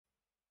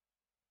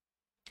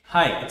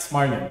Hi, it's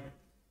Marlon.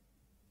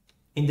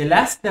 In the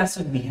last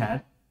lesson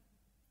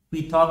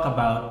we talked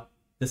about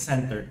the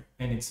center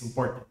and its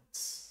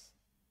importance.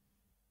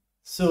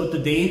 So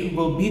today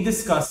we'll be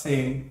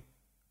discussing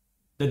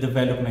the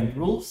development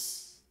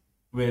rules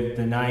with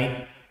the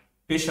knight,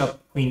 bishop,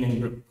 queen,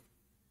 and rook.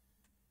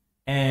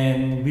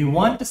 And we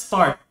want to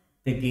start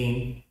the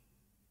game.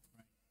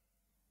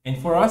 And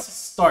for us to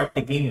start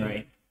the game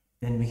right,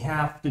 then we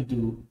have to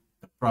do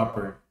the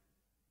proper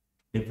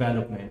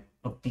development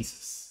of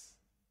pieces.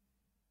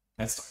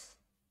 Let's start.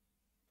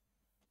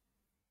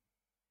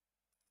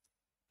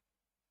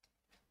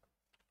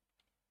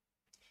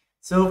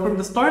 So from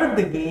the start of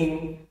the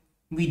game,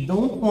 we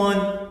don't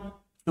want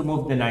to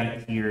move the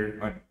knight here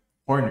on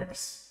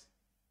corners.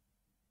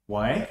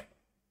 Why?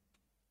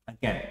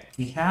 Again,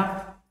 we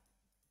have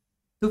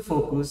to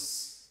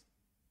focus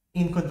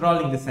in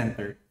controlling the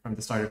center from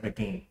the start of the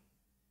game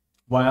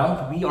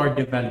while we are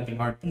developing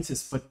our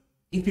pieces. But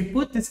if we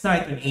put this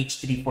knight on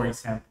h3, for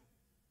example,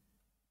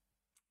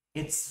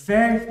 it's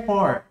very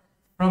far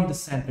from the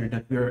center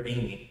that we are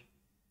aiming.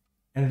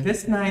 And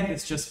this knight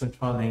is just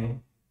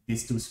controlling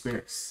these two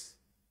squares.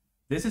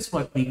 This is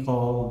what we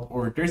call,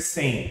 or they're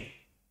saying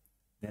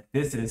that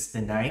this is the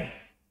knight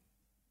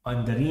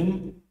on the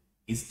rim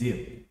is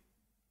dim.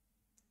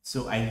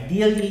 So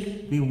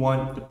ideally, we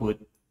want to put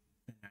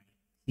the knight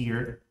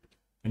here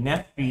on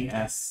f3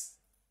 as,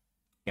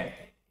 yeah,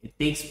 it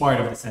takes part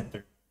of the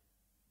center.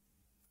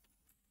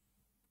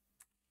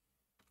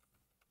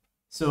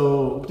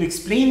 So to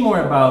explain more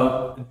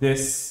about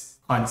this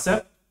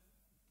concept,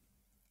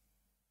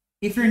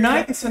 if your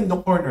knight is on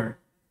the corner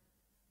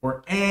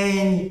or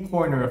any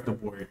corner of the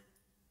board,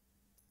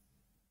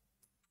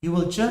 you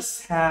will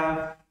just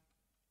have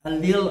a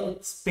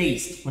little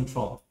space to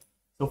control.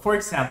 So for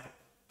example,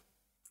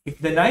 if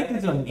the knight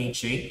is on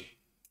h8,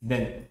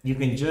 then you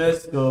can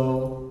just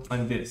go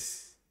on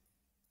this.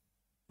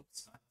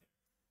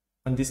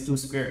 On these two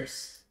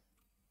squares.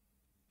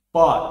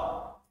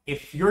 But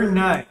if your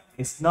knight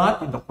is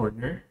not in the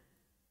corner,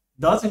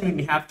 doesn't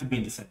really have to be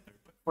in the center.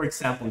 But for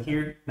example,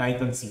 here, knight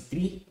on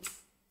c3,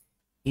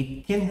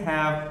 it can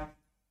have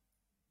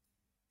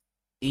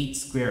 8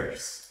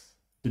 squares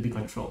to be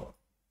controlled.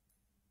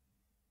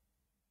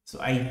 So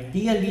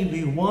ideally,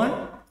 we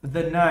want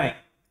the knight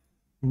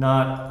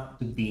not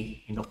to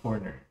be in the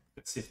corner.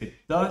 Because if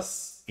it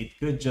does, it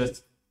could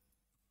just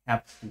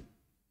have to.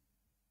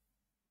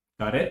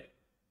 Got it?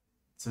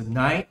 So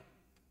knight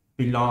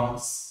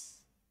belongs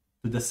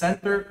to the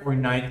center, or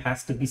knight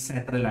has to be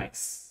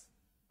centralized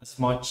as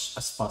much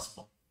as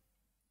possible.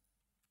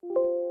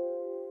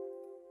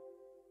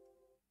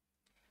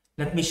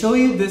 Let me show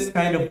you this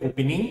kind of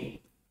opening.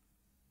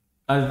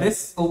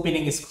 This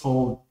opening is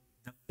called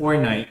the 4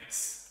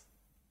 knights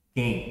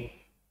game.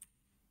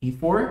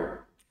 e4,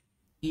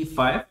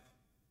 e5,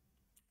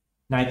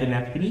 knight on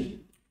f3,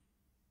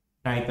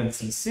 knight on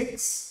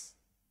c6,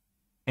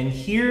 and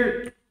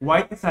here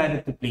white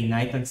decided to play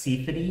knight on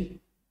c3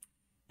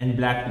 and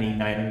black played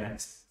knight on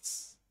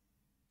f6.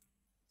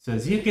 So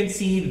as you can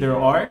see, there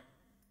are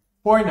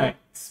 4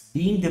 knights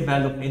being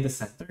developed in the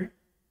center.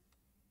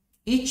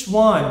 Each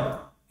one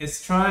is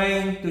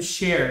trying to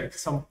share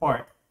some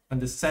part on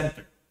the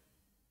center.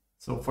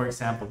 So for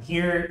example,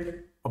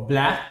 here, a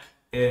black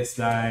is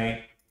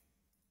like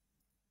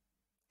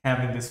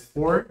having this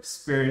 4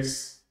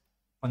 squares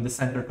on the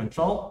center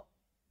control.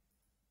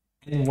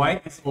 And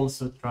white is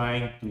also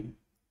trying to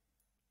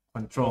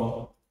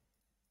control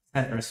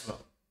center as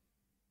well.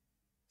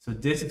 So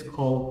this is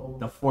called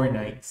the 4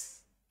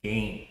 knights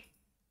game.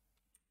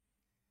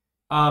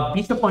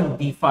 Bishop on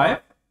d5,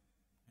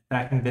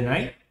 attacking the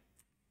knight.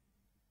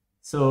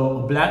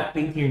 So black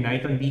played here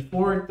knight on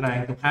d4,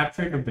 trying to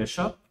capture the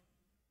bishop.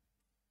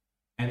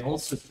 And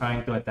also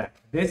trying to attack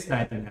this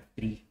knight on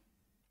f3.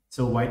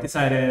 So white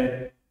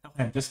decided,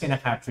 okay, I'm just gonna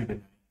capture the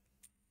knight.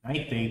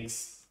 Knight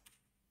takes.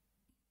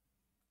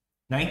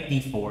 Knight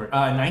d4,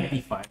 knight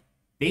d5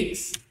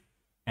 takes,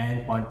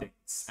 and pawn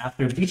takes.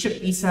 After bishop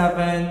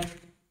e7,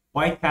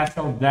 white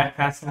castle, black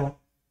castle,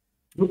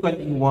 rook on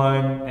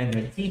e1, and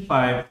then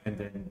c5, and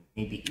then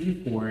maybe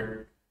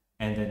e4,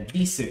 and then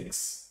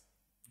d6.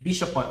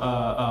 Bishop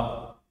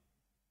on,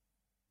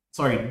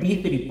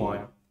 d3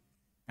 pawn.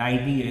 The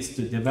idea is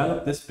to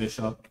develop this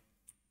bishop.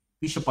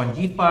 Bishop on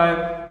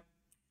g5,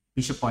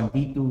 bishop on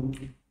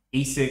d2,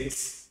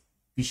 a6,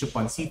 bishop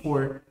on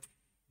c4,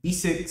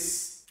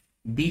 d6,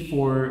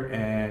 b4,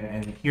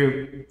 and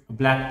here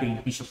black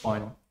played bishop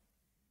on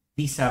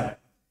d7.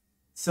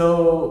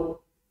 So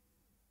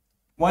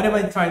what am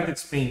I trying to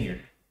explain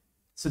here?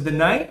 So the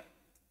knight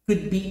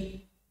could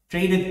be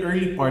traded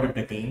early part of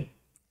the game,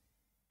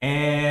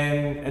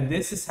 and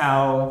this is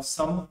how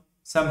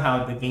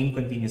somehow the game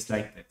continues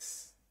like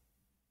this.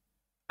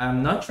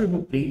 I'm not sure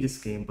who played this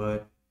game,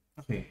 but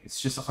okay, it's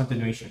just a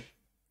continuation.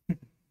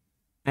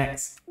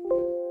 Next.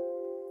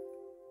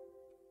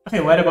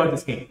 Okay, what about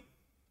this game?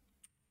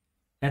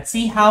 Let's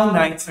see how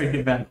knights are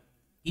developed.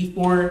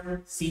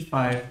 e4,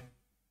 c5,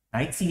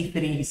 knight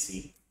c3,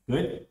 c.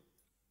 Good.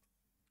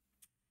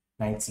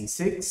 Knight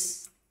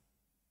c6.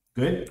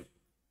 Good.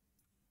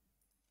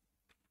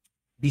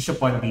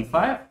 bishop on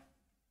b5.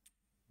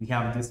 We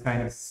have this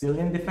kind of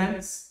Sicilian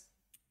defense.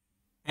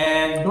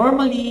 And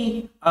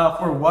normally,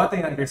 for what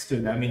I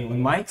understood, I mean, in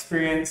my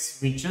experience,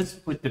 we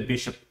just put the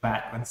bishop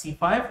back on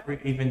c5 or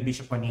even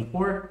bishop on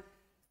e4.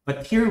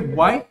 But here,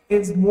 white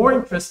is more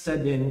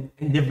interested in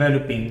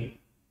developing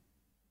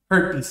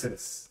her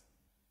pieces.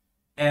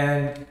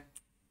 And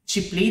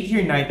she played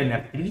here knight on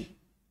f3,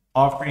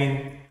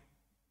 offering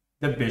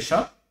the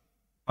bishop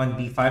on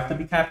d5 to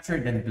be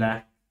captured, and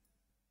black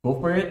go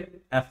for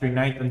it. After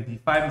knight on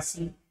d5, you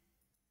see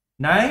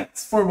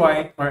knights for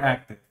white are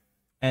active.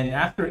 And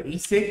after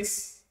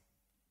e6,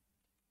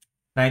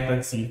 knight on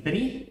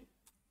c3,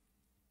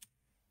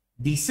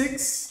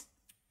 d6,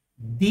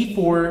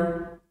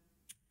 d4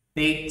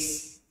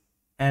 takes,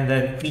 and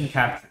then queen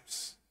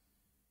captures.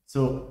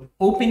 So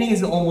opening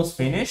is almost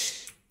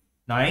finished.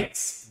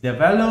 Knights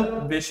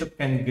develop, bishop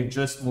can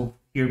just move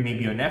here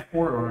maybe on f4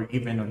 or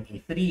even on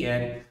e3,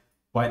 and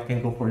white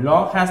can go for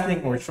long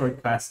castling or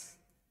short castling.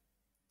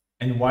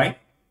 And white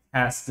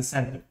has the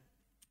center.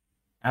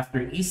 After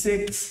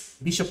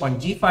e6, bishop on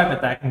g5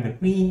 attacking the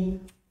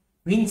queen,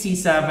 queen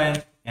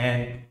c7,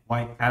 and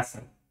white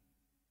castling.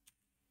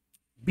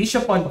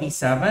 Bishop on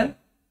d7,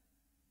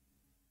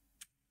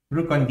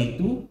 rook on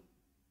d2,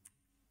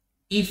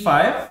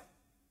 e5,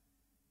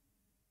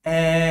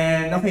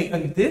 and okay,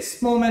 on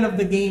this moment of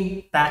the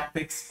game,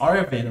 tactics are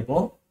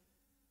available.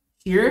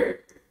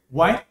 Here,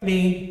 white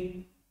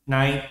played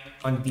knight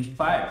on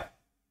d5.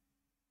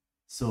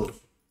 So,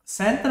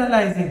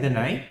 centralizing the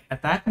knight,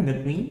 attacking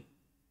the queen.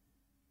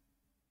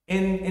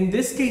 In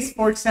this case,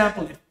 for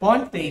example, if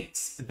pawn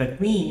takes the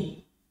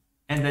queen,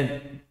 and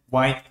then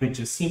white could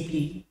just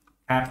simply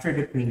capture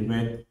the queen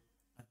with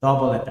a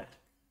double attack.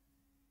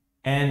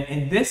 And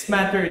in this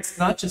matter, it's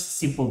not just a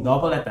simple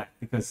double attack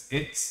because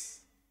it's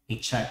a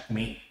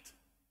checkmate.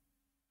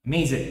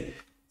 Amazing.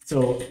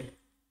 So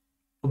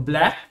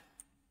black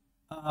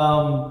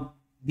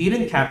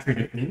didn't capture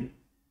the queen,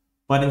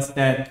 but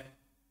instead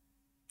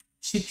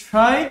she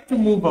tried to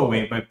move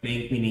away by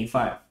playing queen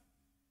a5.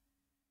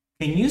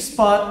 Can you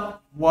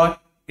spot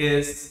what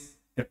is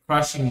the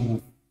crushing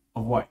move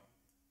of white?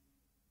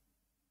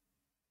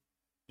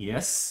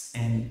 Yes,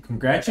 and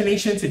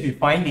congratulations if you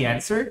find the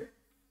answer.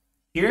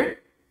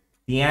 Here,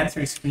 the answer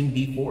is queen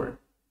d4.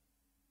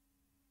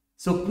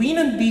 So queen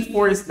on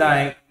d4 is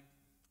like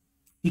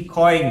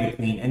decoying the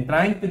queen and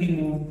trying to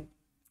remove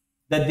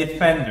the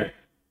defender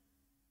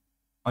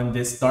on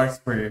this dark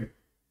square,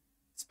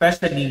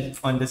 especially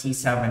on the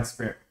c7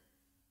 square.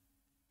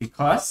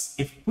 Because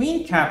if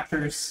queen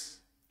captures,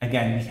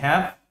 again, we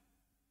have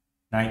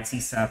knight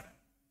c7.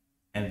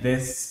 And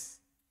this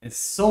is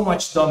so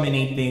much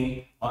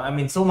dominating,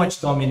 so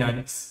much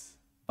dominance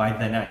by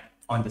the knight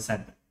on the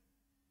center.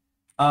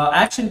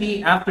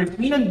 Actually, after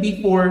queen on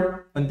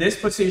b4, on this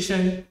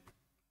position,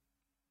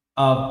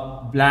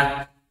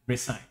 black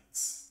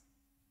resigns.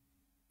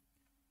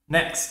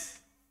 Next.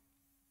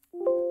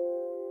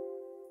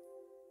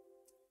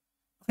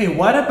 Okay,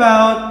 what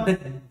about the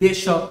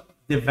bishop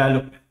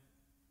development?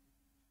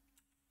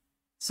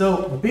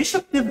 So,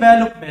 bishop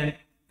development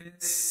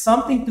is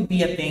something to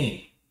be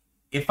attained.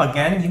 If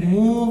again, you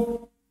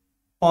move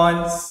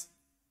pawns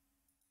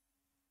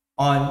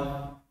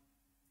on,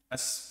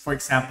 as for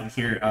example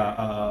here,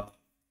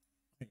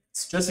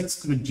 let's just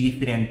exclude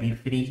g3 and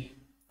b3.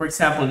 For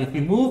example, if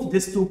you move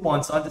these two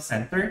pawns on the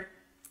center,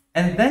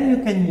 and then you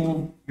can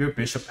move your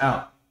bishop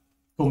out.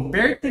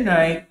 Compared to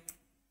knight,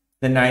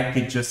 the knight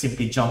could just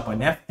simply jump on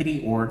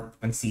f3 or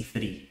on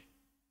c3.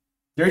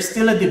 There's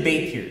still a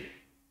debate here.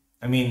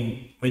 I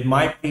mean, with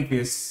my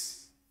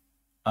previous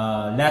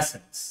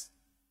lessons,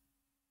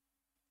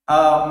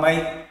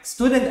 my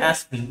student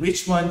asked me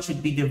which one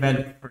should be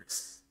developed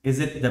first. Is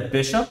it the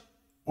bishop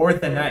or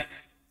the knight?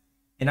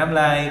 And I'm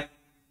like,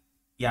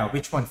 yeah,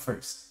 which one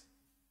first?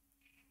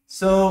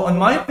 So, on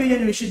my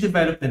opinion, we should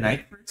develop the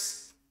knight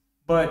first.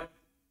 But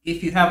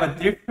if you have a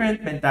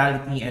different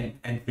mentality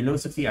and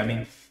philosophy, I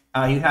mean,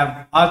 you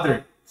have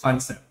other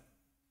concept,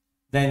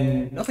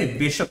 then, okay,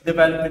 bishop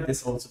development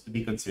is also to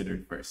be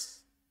considered first.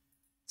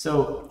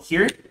 So,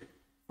 here,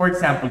 for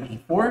example,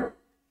 e4,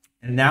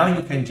 and now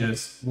you can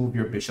just move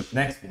your bishop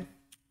next one.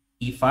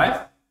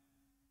 e5,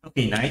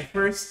 okay, knight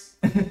first,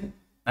 knight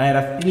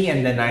f3,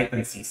 and then knight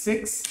on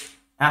c6.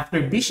 After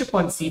bishop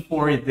on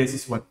c4, this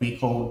is what we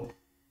call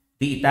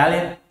the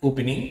Italian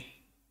opening.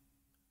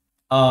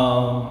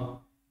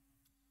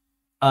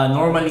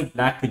 Normally,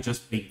 black could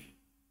just play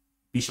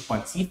bishop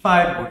on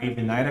c5 or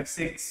even knight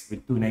f6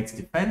 with two knights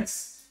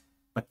defense.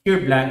 But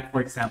here, black,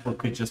 for example,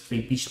 could just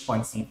play bishop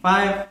on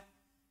c5.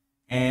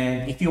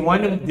 And if you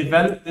want to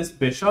develop this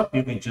bishop,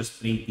 you can just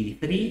play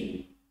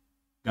d3.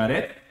 Got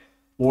it?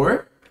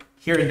 Or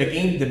here in the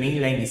game, the main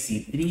line is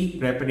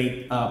c3,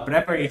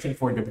 preparation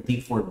for the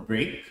d4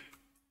 break.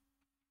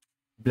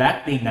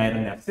 Black played knight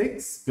on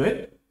f6.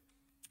 Good.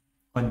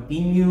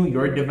 Continue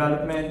your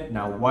development.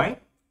 Now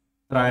white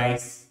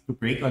tries to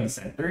break on the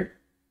center.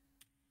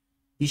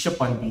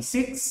 Bishop on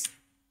b6.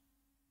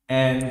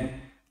 And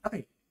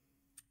okay.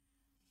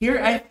 Here,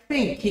 I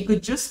think he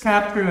could just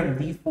capture on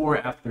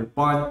b4 after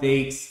pawn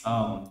takes,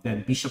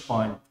 then bishop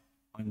on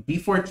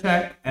b4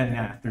 check, and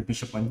after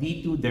bishop on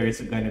d2, there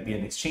is going to be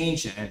an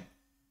exchange, and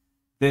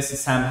this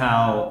is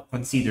somehow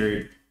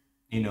considered,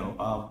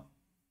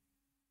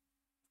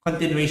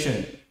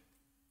 continuation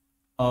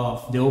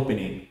of the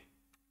opening.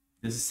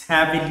 This is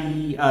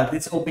heavily,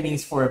 this opening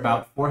is for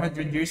about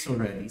 400 years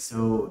already,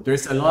 so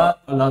there's a lot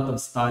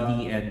of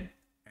study and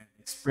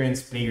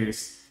experienced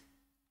players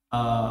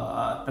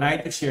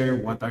try to share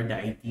what are the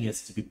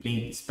ideas to be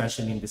played,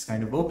 especially in this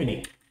kind of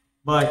opening.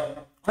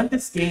 But on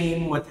this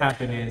game, what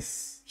happened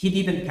is he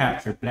didn't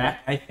capture.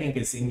 Black, I think,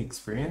 is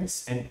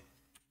inexperienced, and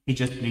he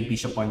just played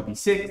bishop on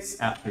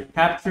b6 after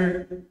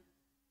capture.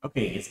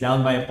 Okay, it's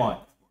down by a pawn,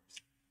 of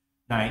course.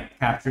 Knight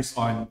captures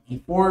on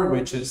e4,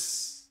 which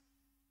is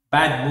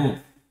bad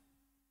move.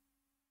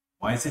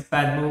 Why is it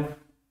bad move?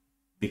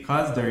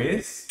 Because there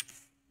is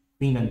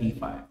queen on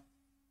d5.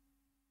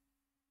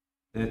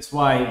 That's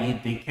why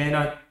they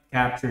cannot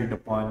capture the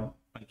pawn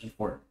on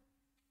e4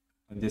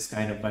 on this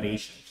kind of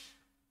variation.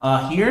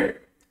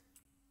 Here,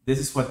 this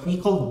is what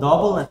we call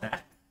double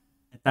attack.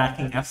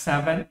 Attacking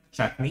f7,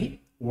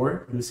 checkmate,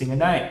 or losing a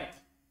knight.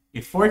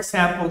 If, for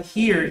example,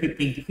 here he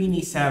played queen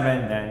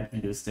e7, then he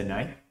loses the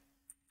knight.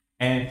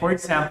 And for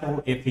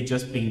example, if he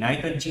just played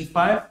knight on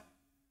g5,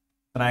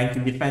 trying to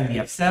defend the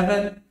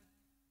f7,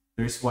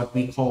 there's what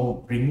we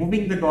call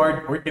removing the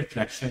guard or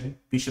deflection.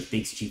 Bishop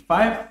takes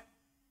g5.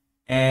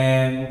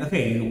 And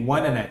okay, you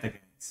won a knight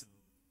again. So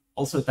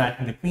also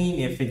attacking the queen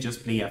if he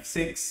just play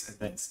f6 and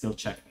then still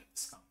checkmate.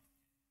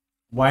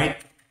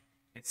 White,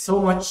 it's so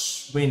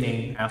much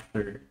winning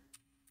after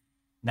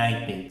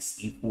knight takes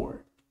e4.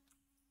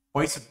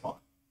 Poison pawn.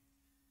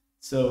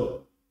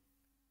 So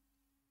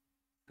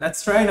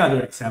let's try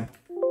another example.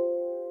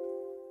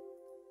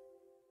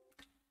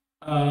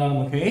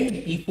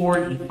 Okay,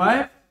 e4,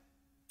 e5,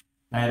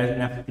 knight on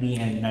f3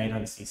 and knight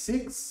on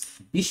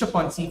c6, bishop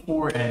on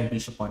c4 and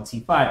bishop on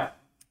c5.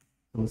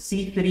 So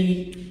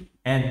c3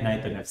 and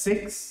knight on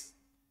f6.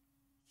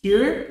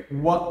 Here,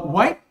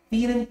 white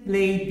didn't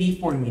play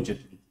d4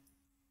 immediately.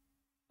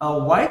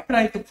 White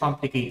tried to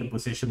complicate the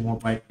position more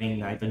by playing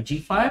knight on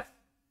g5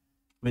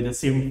 with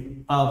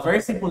a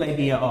very simple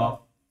idea of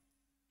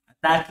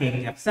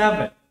attacking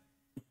f7.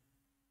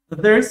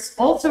 But there's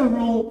also a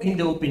rule in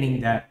the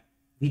opening that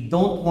we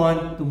don't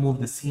want to move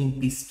the same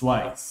piece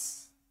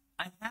twice.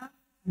 I have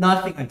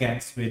nothing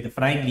against with the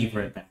fried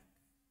lever attack.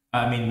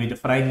 I mean, with the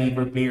fried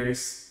lever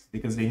players,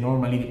 because they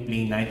normally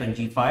play knight on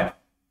g5.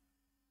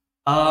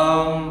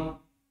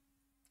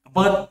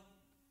 But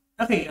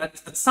okay,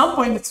 at some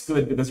point it's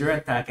good because you're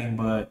attacking,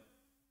 but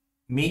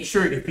make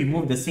sure if you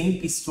move the same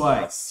piece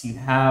twice, you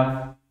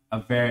have a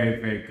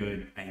very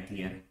good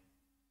idea.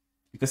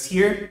 Because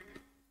here,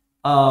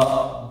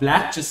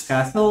 black just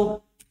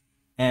castled,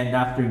 and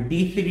after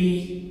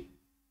d3,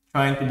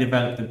 trying to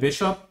develop the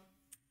bishop,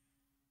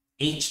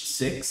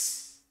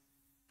 h6.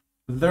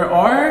 There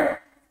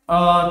are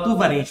two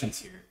variations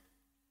here.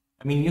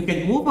 I mean, you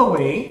can move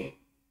away,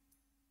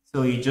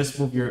 so you just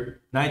move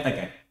your knight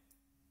again.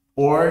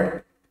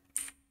 Or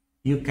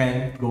you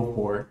can go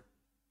for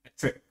a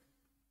trick.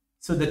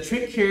 So the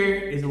trick here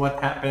is what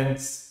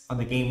happens on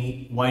the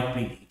game white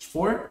played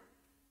h4.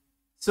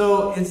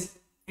 So is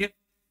if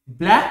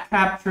black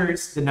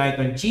captures the knight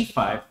on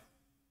g5,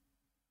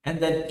 and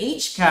then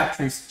h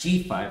captures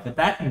g5,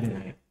 attacking the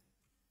knight,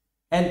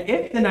 and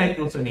if the knight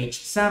goes on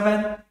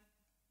h7,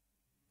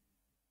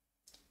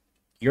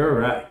 you're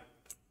right.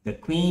 The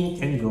queen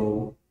can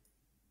go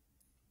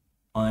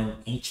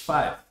on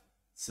h5.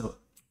 So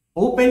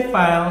open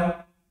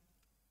file,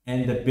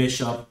 and the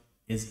bishop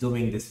is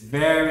doing this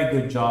very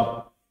good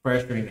job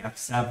pressuring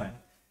f7.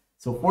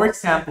 So for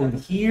example,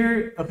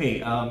 here,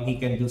 okay, he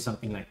can do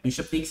something like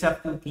bishop takes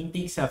f2, king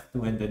takes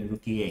f2, and then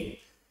rook e8.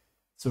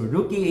 So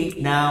rook e8,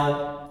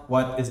 now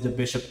what is the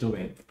bishop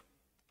doing?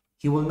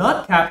 He will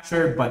not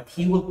capture, but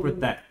he will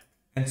protect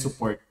and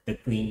support the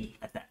queen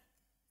attack.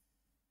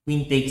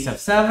 Queen takes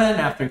f7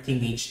 after king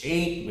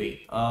h8.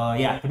 Wait,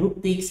 yeah,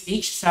 rook takes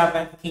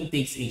h7, king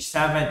takes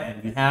h7,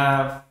 and you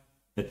have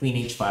the queen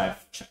h5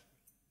 check.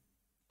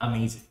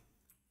 Amazing.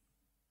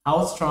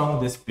 How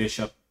strong this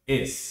bishop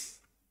is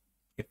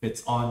if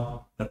it's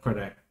on the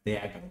correct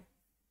diagonal.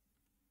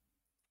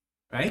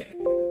 Right?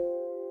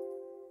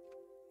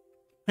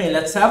 Okay,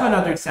 let's have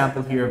another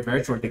example here, a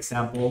very short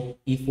example.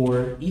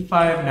 e4,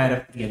 e5,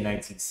 knight f3, and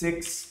knight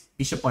c6,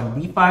 bishop on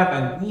b5,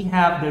 and we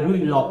have the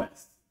Ruy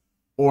Lopez,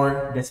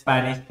 or the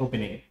Spanish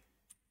opening.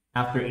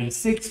 After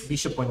a6,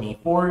 bishop on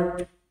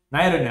e4,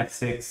 knight on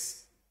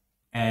f6,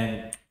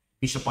 and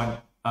bishop on,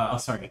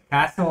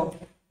 castle,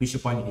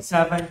 bishop on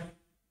e7,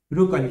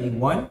 rook on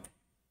e1.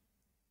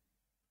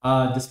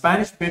 The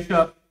Spanish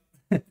bishop,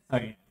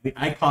 sorry,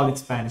 I call it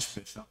Spanish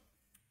bishop,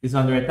 is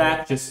under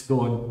attack. Just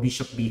go on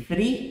bishop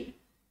b3.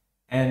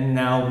 And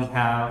now we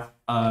have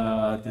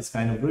this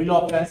kind of Ruy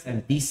Lopez,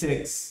 and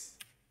d6,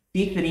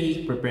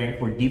 d3, preparing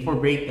for d4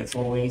 break as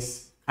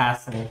always,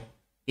 castle,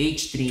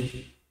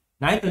 h3,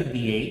 knight on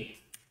d8,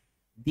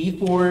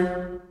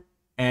 d4,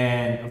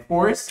 And of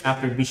course,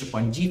 after bishop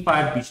on g5,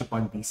 bishop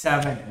on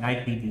b7,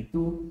 knight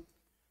bd2,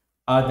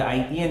 the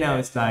idea now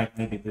is like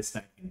maybe this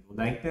knight can go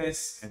like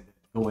this and then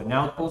go an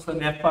outpost on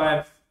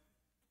f5.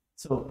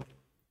 So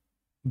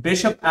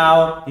bishop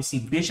out, you see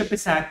bishop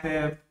is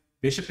active,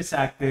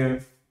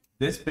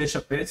 this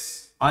bishop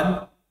is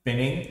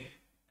unpinning,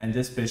 and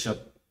this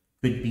bishop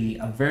could be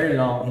a very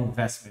long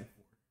investment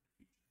for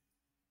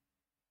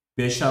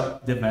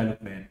bishop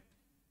development.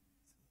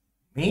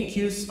 Make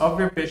use of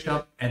your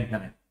bishop and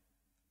knight.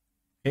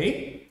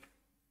 Okay?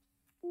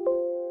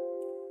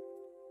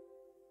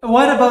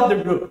 What about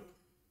the rook?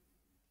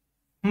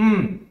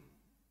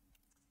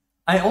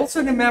 I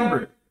also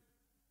remember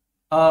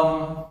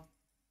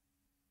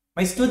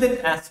my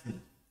student asked me,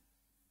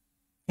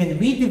 can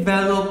we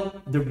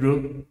develop the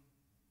rook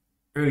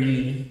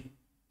early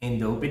in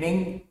the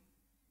opening?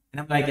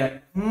 And I'm like,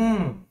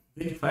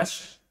 good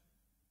question.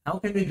 How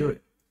can we do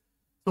it?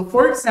 So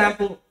for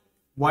example,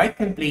 white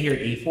can play here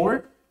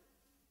a4.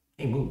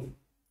 Okay, move.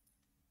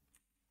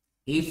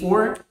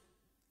 a4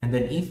 and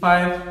then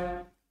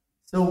e5.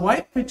 So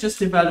white could just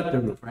develop the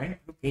rook, right?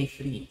 Rook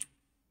a3,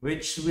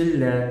 which will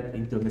lead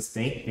into a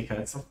mistake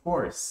because, of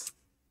course,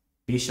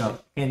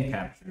 bishop can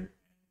capture.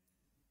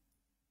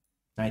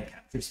 Knight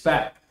captures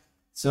back.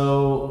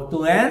 So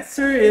to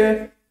answer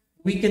if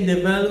we can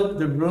develop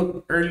the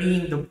rook early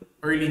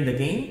in the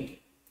game,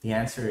 the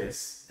answer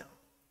is no.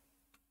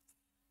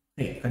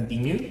 Okay,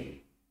 continue.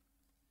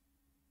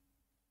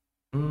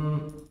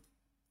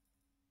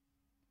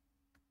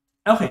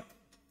 Okay,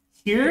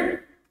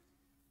 here,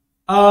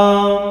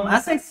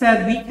 as I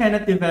said, we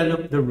cannot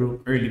develop the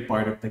rook early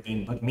part of the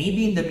game, but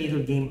maybe in the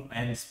middle game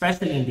and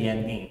especially in the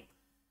end game.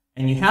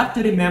 And you have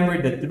to remember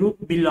that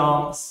rook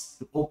belongs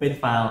to open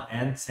file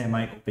and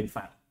semi-open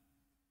file,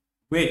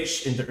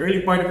 which in the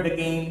early part of the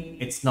game,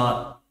 it's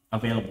not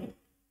available.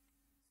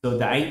 So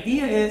the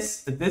idea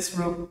is that this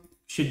rook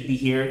should be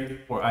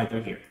here or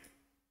either here.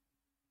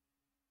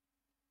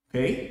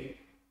 Okay,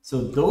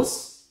 so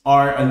those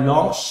are a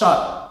long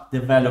shot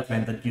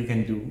development that you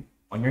can do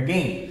on your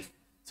game.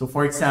 So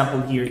for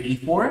example, here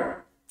e4,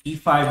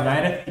 e5,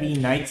 knight f3,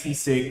 knight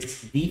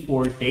c6,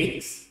 d4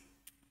 takes,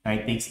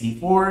 knight takes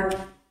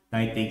d4,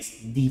 knight takes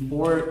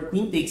d4,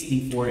 queen takes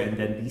d4, and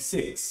then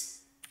d6.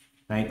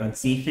 Knight on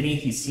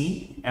c3, you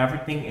see,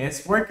 everything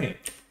is working.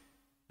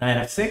 Knight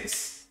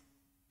f6,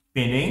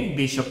 pinning,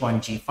 bishop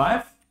on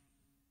g5,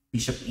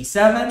 bishop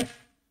e7,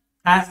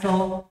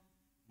 castle,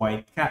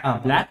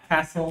 black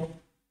castle,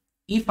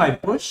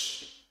 e5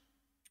 push,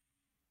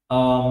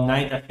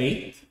 knight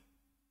f8,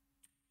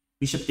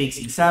 bishop takes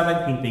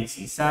e7, queen takes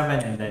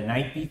e7, and then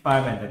knight d5,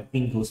 and then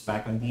queen goes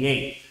back on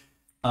d8.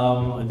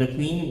 The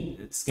queen,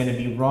 it's gonna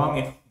be wrong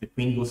if the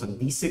queen goes on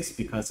d6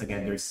 because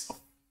again there's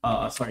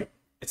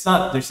it's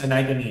not, there's a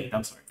knight on e8,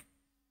 I'm sorry.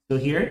 So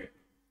here,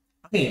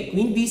 okay,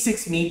 queen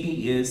d6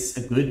 maybe is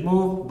a good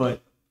move,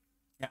 but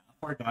yeah, I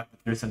forgot that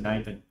there's a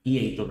knight on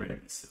e8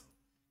 already. So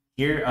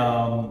here,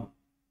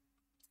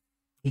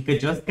 he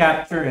could just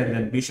capture and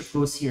then bishop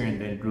goes here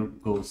and then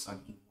rook goes on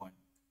e1.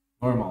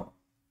 Normal.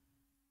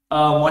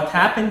 What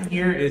happened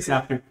here is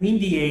after queen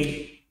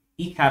d8,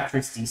 he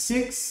captures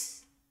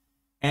d6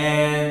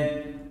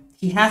 and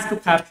he has to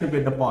capture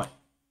with the pawn.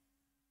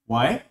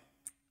 Why?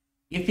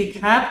 If he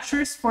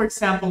captures, for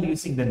example,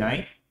 using the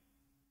knight,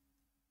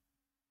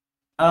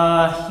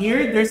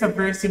 here there's a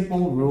very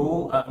simple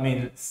rule.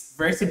 It's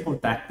very simple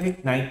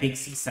tactic. Knight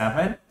takes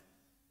c7.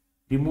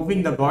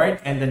 Removing the guard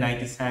and the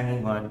knight is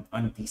hanging on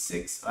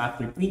d6. So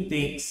after queen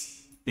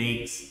takes,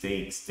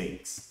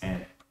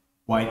 and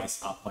white is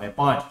up by a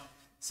pawn.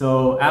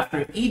 So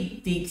after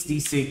e takes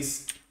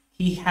d6,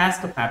 he has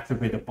to capture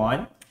with a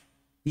pawn.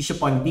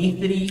 Bishop on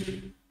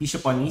d3,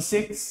 bishop on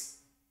e6,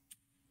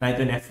 knight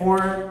on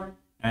f4,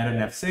 knight on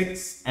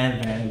f6,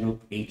 and then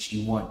rook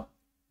he1.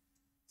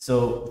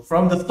 So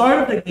from the start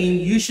of the game,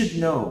 you should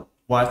know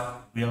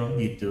what will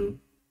you do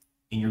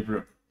in your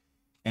rook.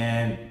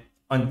 And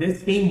on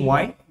this game,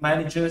 white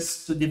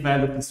manages to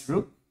develop his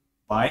rook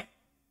by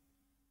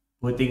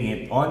putting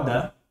it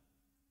on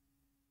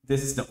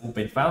this is the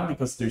open file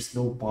because there's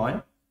no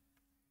pawn.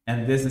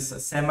 And this is a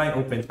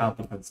semi-open file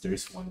because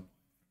there's one.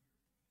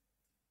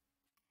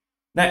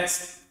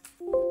 Next,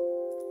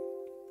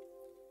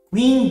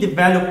 queen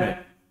development.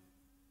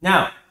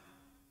 Now,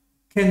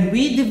 can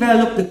we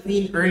develop the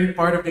queen early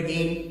part of the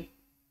game?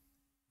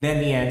 Then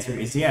the answer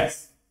is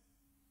yes.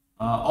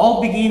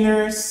 All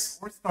beginners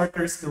or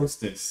starters knows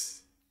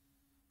this.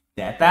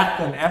 The attack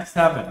on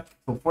f7.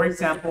 So for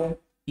example,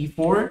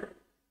 e4,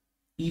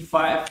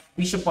 e5,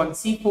 bishop on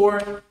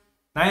c4,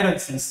 knight on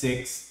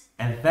c6,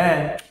 and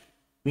then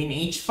queen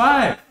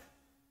h5.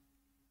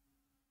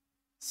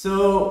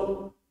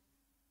 So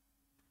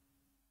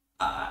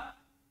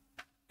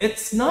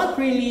it's not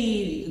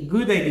really a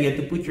good idea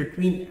to put your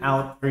queen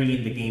out early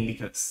in the game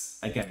because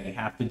again, you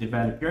have to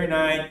develop your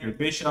knight, your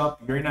bishop,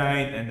 your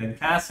knight, and then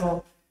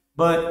castle.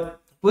 But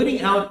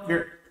putting out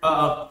your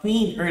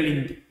queen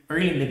early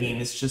in the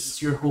game is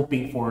just you're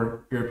hoping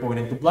for your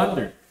opponent to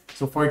blunder.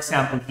 So for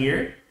example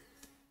here,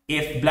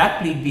 if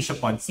black played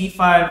bishop on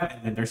c5,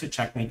 and then there's a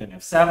checkmate on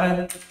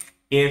f7.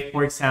 If,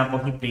 for example,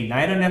 he played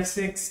knight on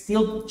f6,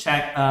 still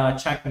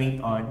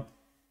checkmate on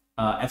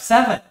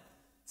f7.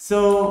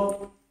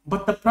 So,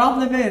 but the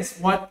problem is,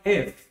 what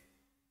if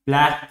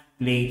black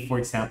played, for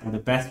example, the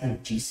best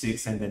move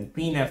g6 and then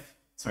queen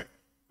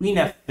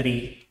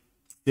f3,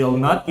 still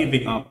not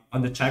giving up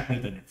on the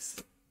checkmate on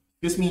f6.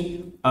 Excuse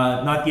me,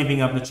 not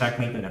giving up the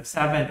checkmate on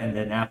f7, and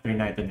then after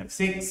knight on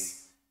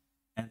f6,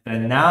 and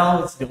then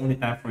now it's the only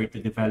time for you to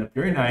develop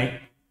your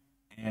knight,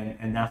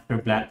 and after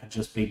black can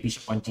just play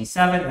bishop on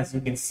g7. As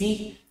you can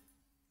see,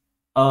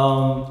 a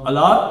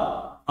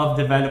lot of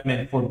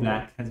development for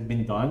black has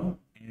been done,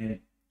 and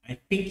I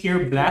think here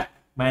black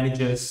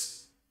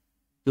manages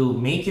to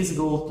make his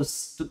goal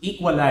to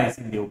equalize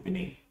in the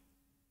opening.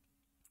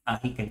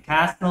 He can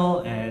castle,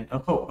 and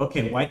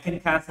okay, white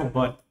can castle,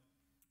 but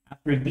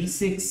after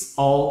b6,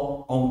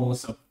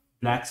 almost of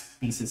black's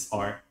pieces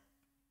are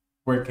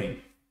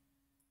working.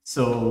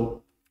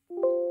 So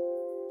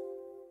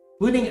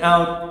putting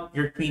out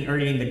your queen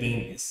early in the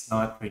game is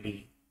not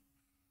really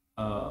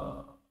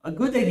a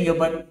good idea,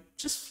 but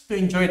just to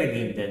enjoy the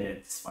game, then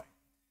it's fine.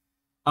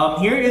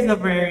 Here is a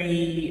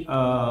very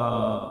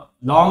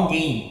long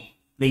game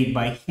played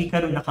by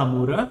Hikaru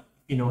Nakamura,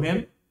 if you know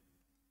him,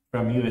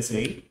 from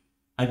USA,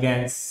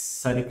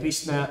 against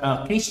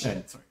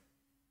Krishnan, sorry.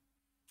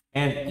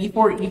 And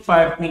e4,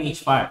 e5, queen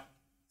h5.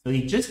 So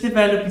he just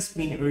developed his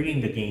queen early in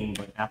the game,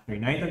 but after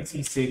knight on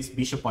c6,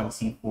 bishop on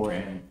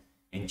c4,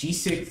 and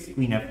g6,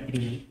 queen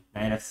f3,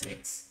 knight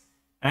f6,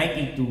 knight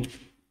e2,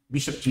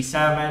 bishop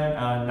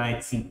g7, knight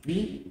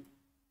c3,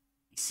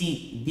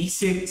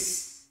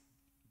 d6,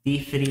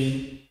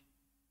 d3,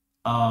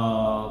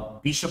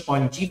 bishop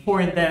on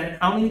g4, and then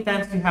how many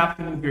times do you have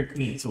to move your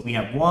queen? So we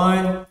have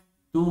 1,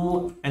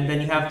 2, and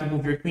then you have to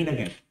move your queen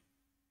again.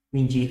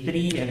 Queen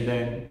g3, and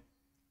then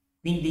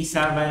queen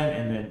d7,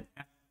 and then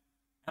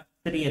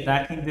f3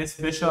 attacking this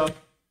bishop,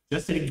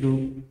 just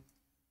regroup.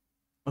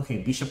 Okay,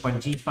 bishop on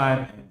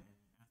g5, and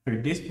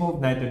after this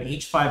move, knight on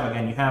h5,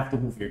 again, you have to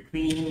move your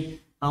queen.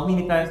 How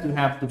many times do you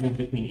have to move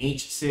the queen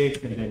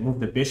h6, and then move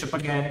the bishop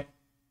again?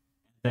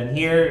 Then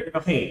here,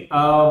 okay,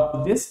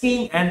 this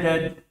game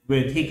ended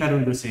with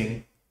Hikaru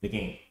losing the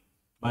game.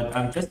 But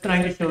I'm just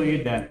trying to show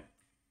you that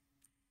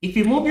if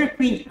you move your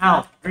queen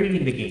out early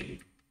in the game,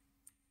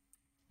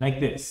 like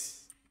this,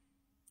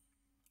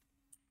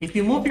 if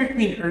you move your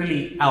queen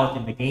early out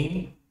in the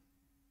game,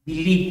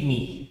 believe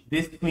me,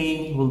 this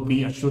queen will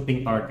be a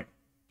shooting target.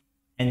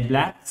 And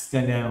black's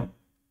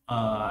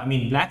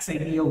black's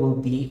idea will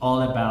be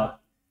all about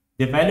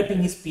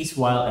developing his piece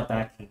while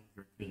attacking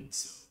your queen.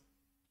 So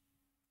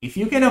if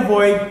you can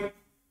avoid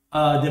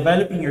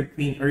developing your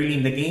queen early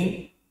in the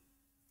game,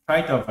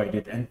 try to avoid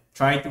it and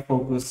try to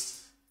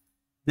focus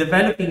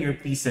developing your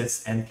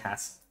pieces and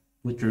castle.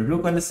 Put your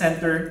rook on the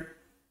center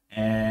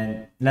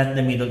and let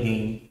the middle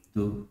game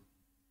do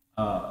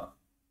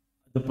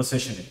the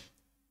positioning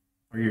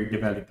for your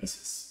developed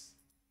pieces.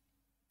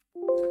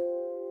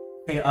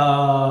 Okay,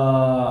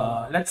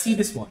 let's see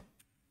this one.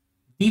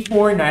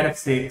 d4, knight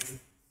f6,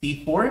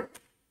 c4,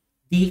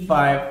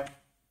 d5,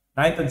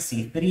 knight on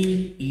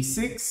c3,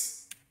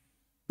 e6,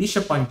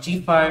 bishop on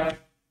g5,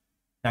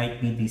 knight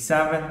b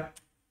d7,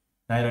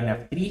 knight on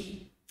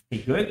f3.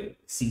 Okay, good.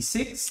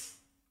 c6.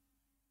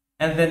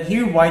 And then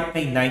here, white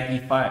played knight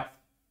e5.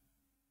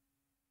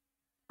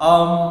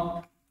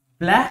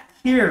 Black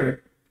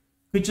here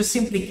could just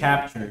simply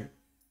capture.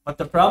 But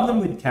the problem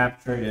with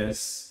capture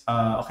is,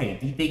 okay,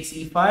 he takes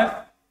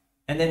e5,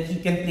 and then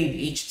he can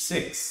play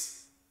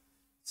h6.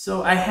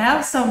 So I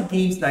have some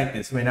games like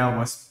this when I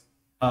was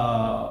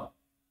a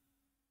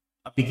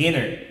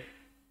beginner.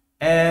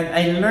 And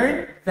I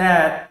learned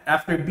that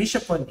after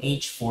bishop on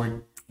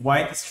h4,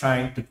 white is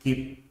trying to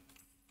keep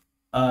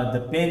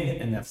the pin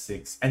in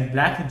f6, and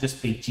black can just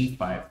play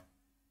g5.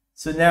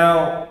 So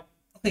now,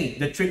 okay,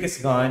 the trick is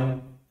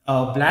gone.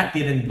 Black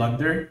didn't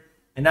blunder.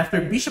 And after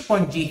bishop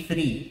on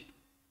g3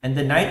 and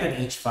the knight on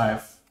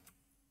h5,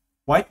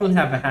 white will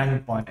have a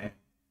hanging pawn,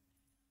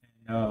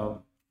 and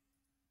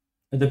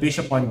the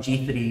bishop on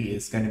g3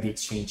 is going to be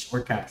exchanged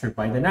or captured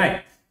by the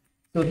knight.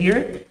 So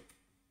here,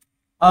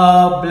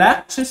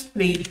 black just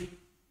played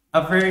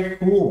a very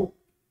cool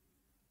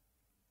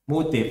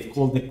motif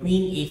called the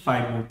queen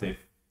e5 motif.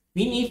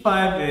 Queen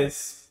e5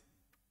 is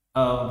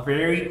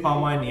very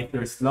common if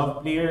there's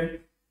love player.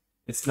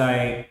 It's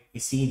like, you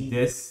see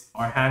this,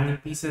 or hanging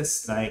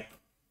pieces, like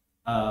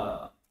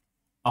a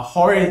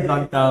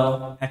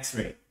horizontal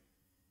x-ray.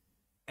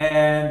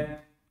 And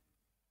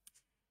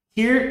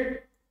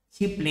here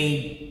he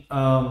played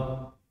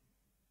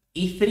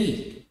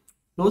e3,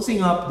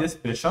 closing up this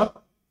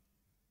bishop.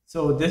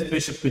 So this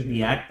bishop could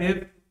be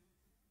active.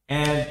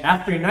 And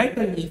after knight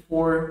on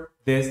e4,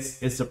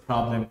 this is a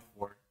problem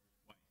for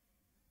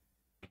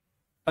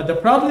white. The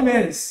problem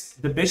is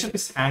the bishop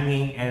is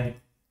hanging, and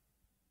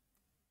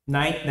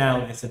knight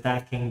now is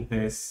attacking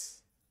this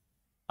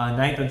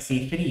knight on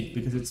c3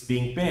 because it's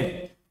being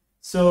pinned.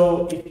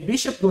 So if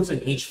bishop goes on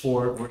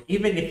h4, or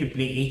even if you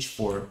play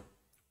h4,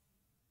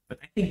 but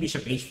I think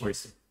bishop h4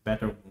 is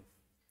better move.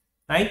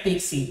 Knight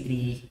takes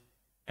c3,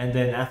 and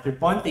then after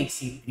pawn takes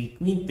c3,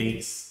 queen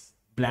takes,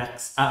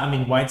 white's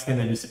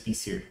gonna lose a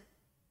piece here.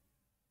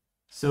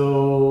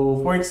 So,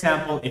 for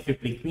example, if you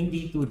play queen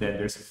d2, then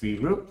there's a free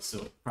rook.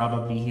 So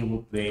probably he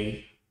will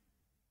play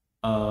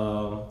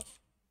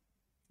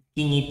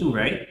king e2,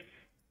 right?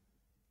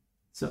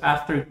 So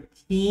after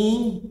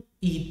king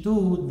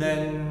e2,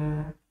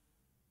 then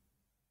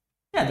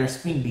yeah, there's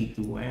queen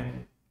b2,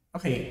 and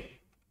okay,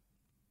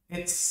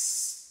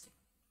 it's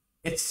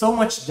so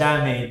much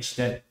damage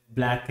that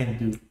black can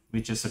do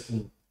with just a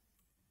queen.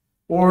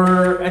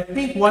 Or I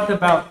think, what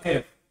about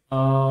if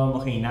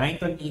okay,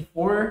 knight on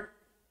e4,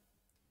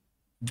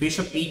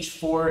 bishop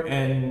h4,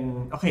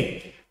 and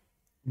okay,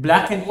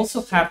 black can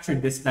also capture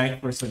this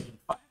knight first on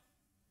e5.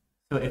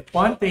 So if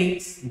pawn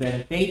takes,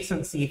 then takes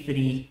on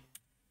c3,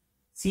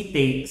 c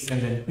takes,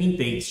 and then queen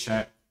takes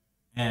check,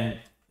 and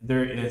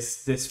there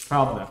is this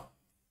problem.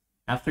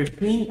 After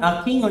king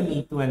on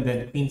e2 and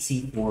then queen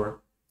c4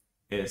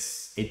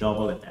 is a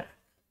double attack.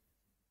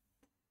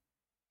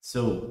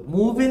 So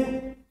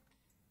moving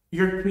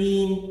your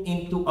queen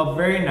into a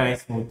very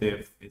nice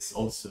motive is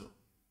also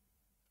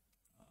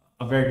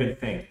a very good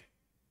thing.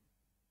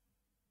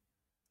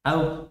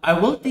 I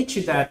will teach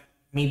you that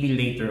maybe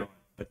later on,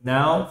 but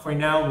now, for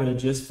now, we'll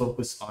just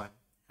focus on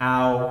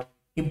how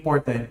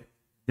important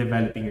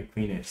developing your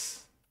queen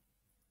is.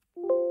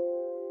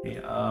 Okay,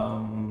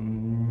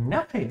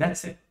 okay,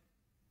 that's it.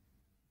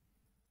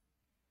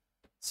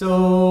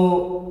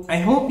 So I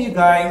hope you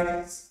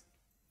guys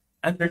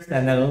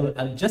understand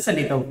just a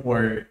little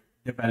for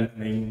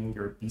developing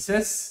your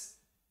pieces.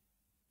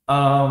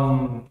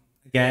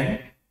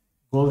 Again,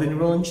 golden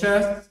rule in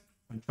chess: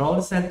 control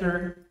the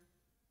center,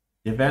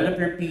 develop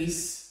your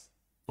piece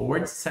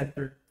towards the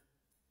center,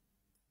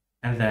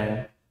 and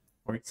then,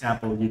 for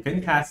example, you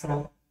can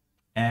castle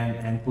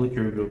and put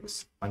your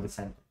rooks on the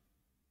center.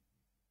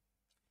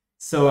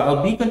 So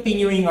I'll be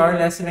continuing our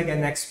lesson again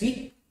next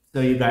week.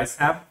 So you guys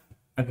have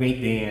a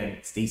great day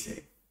and stay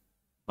safe.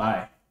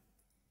 Bye.